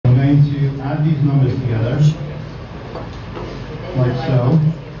add these numbers together, like so.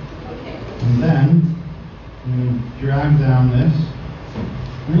 And then you drag down this.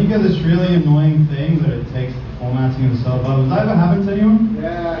 And then you get this really annoying thing that it takes the formatting of the cell bubble. Does that ever happen to anyone?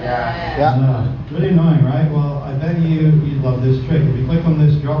 Yeah. It's really annoying, right? Well, I bet you'd love this trick. If you click on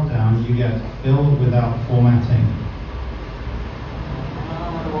this drop down, you get fill without formatting.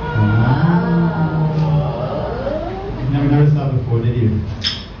 Never noticed that before, did you?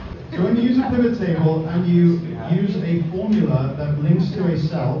 So when you use a pivot table and you use a formula that links to a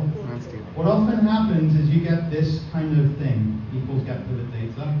cell, what often happens is you get this kind of thing, equals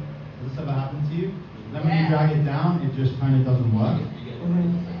GETPIVOTDATA. Does this ever happen to you? Then when you drag it down, it just kind of doesn't work.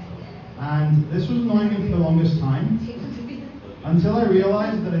 And this was annoying me for the longest time, until I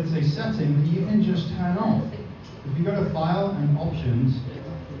realized that it's a setting that you can just turn off. If you go to File and Options,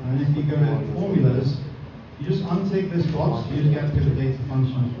 and if you go to Formulas, you just untick this box, you just get GETPIVOTDATA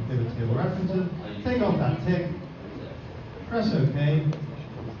functions for pivot table references, take off that tick, press OK,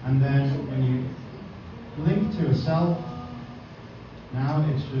 and then when you link to a cell, now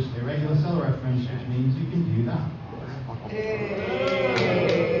it's just a regular cell reference, which means you can do that.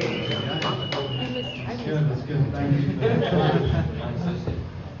 That's good, thank you.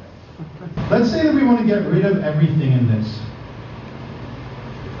 Let's say that we want to get rid of everything in this.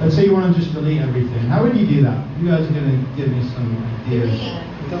 Let's say you want to just delete everything. How would you do that? You guys are going to give me some ideas.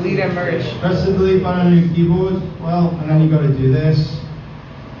 Delete and merge. Press the delete button on your keyboard. Well, and then you got to do this,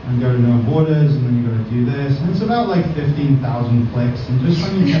 and go to no borders, and then you got to do this. And it's about like 15,000 clicks. And just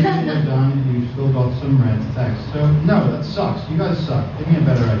when you think that you're done, you've still got some red text. So no, that sucks. You guys suck. Give me a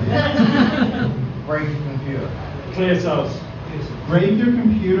better idea. Break your computer. Clear cells. Break your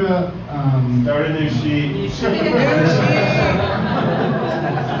computer. Start a new sheet.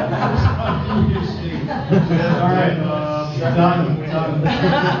 Alright, done.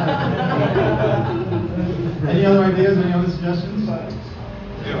 Any other ideas, any other suggestions?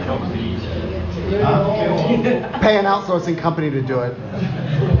 Pay an outsourcing company to do it.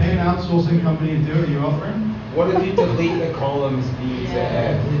 Pay an outsourcing company to do it, you're offering? What if you delete the columns B to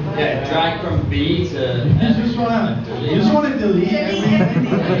F? Yeah, drag from B to F. You just want to delete everything.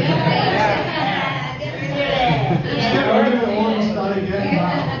 Just get rid of it all and start again.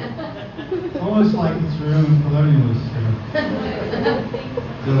 Wow. It's almost like it's room colonialist here.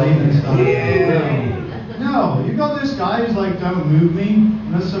 Delete and start again. No, you got this guy who's like, don't move me,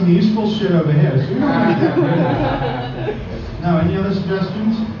 and there's some useful shit over here, so we don't want to get rid of it. No, any other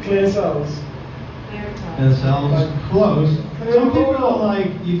suggestions? Clear cells. Clear cells. Close. Some people are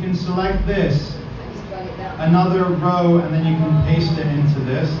like, you can select this, another row, and then you can paste it into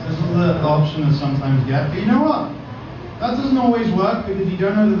this. This is the option that sometimes get. But you know what? That doesn't always work because you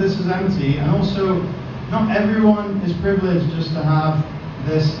don't know that this is empty, and also, not everyone is privileged just to have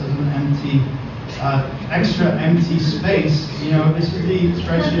this as an empty, extra empty space. You know, this is the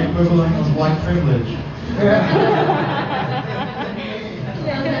spreadsheet equivalent of white privilege.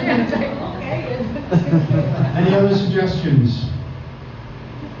 Any other suggestions?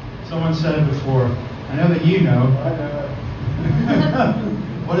 Someone said it before. I know that you know.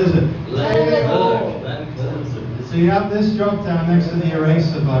 What is it? So you have this drop down next to the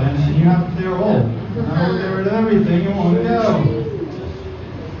eraser button, and you have clear all. Now we'll get rid of everything in one go.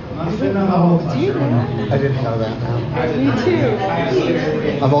 That's been the whole time. I didn't know that. Me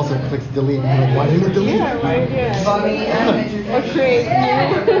too. I've also clicked delete. And I'm like, why didn't it delete? Yeah, right, yeah. Or create new.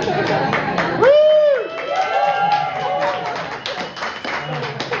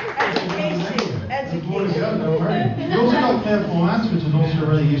 You also got clear formats, which is also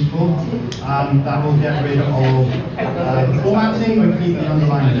really useful. That will get rid of the formatting but keep the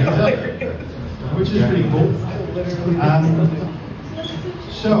underlying data, which is pretty cool.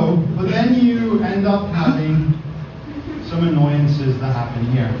 But then you end up having some annoyances that happen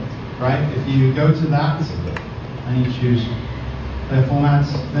here, right? If you go to that and you choose clear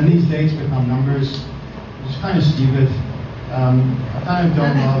formats, then these dates become numbers, which is kind of stupid. I kind of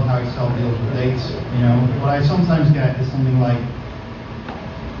don't love how Excel deals with dates. You know, what I sometimes get is something like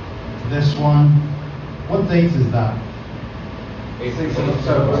this one. What date is that?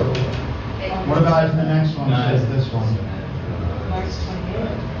 What about if the next one says this one?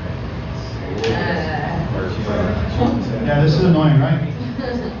 Yeah, this is annoying, right?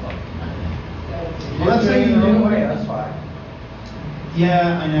 Well, let's say you didn't. That's fine.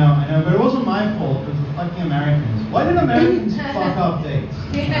 Yeah, I know, but it wasn't my fault. It was the fucking Americans. Why did Americans fuck up dates?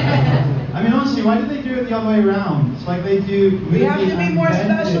 I mean, honestly, why did they do it the other way around? It's like they do. We have to be more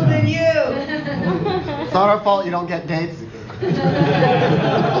special than you. It's not our fault you don't get dates.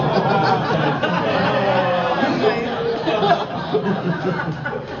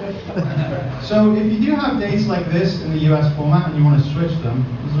 So if you do have dates like this in the US format and you want to switch them,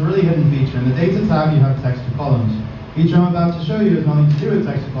 there's a really hidden feature. In the data tab, you have text to columns. Feature I'm about to show you has nothing to do with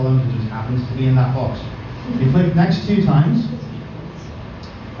text to columns, it just happens to be in that box. You click next 2 times,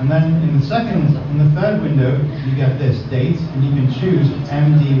 and then in the third window, you get this, date, and you can choose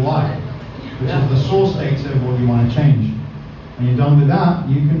MDY, which is the source date of what you want to change. When you're done with that,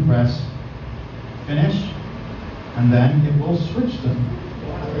 you can press finish, and then it will switch them.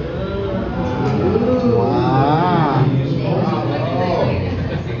 Wow.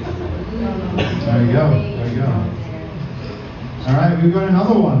 There we go, there we go. All right, we've got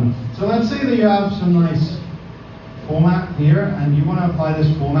another one. So let's say that you have some nice format here, and you want to apply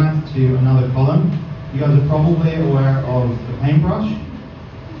this format to another column. You guys are probably aware of the paintbrush,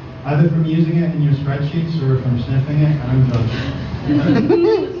 either from using it in your spreadsheets or from sniffing it, and I'm judging.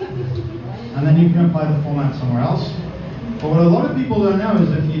 And then you can apply the format somewhere else. But what a lot of people don't know is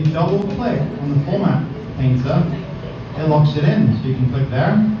if you double click on the format painter, it locks it in. So you can click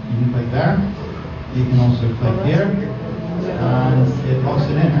there, you can click there, you can also click here, and it locks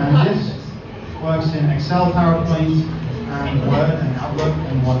it in. And this works in Excel, PowerPoint, and Word, and Outlook,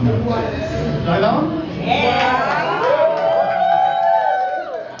 and OneNote. Try that one? Yeah.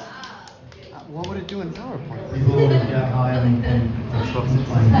 What would it do in PowerPoint? People always get high on paint.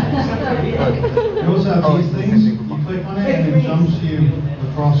 You also have these things. You click on it and it jumps you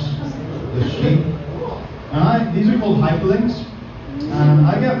across the sheet. And these are called hyperlinks. And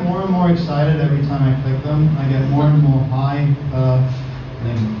I get more and more excited every time I click them. I get more and more high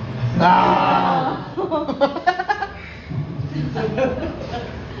link.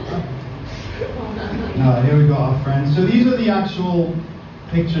 Here we go, our friends. So these are the actual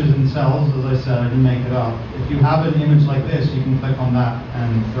pictures themselves. As I said, I didn't make it up. If you have an image like this, you can click on that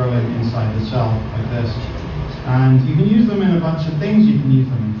and throw it inside the cell like this. And you can use them in a bunch of things. You can use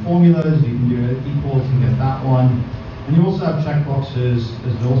them in formulas. You can do it equals and get that one. And you also have checkboxes.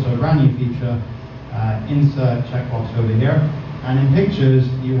 There's also a brand new feature, insert checkbox over here. And in pictures,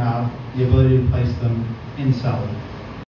 you have the ability to place them in cell.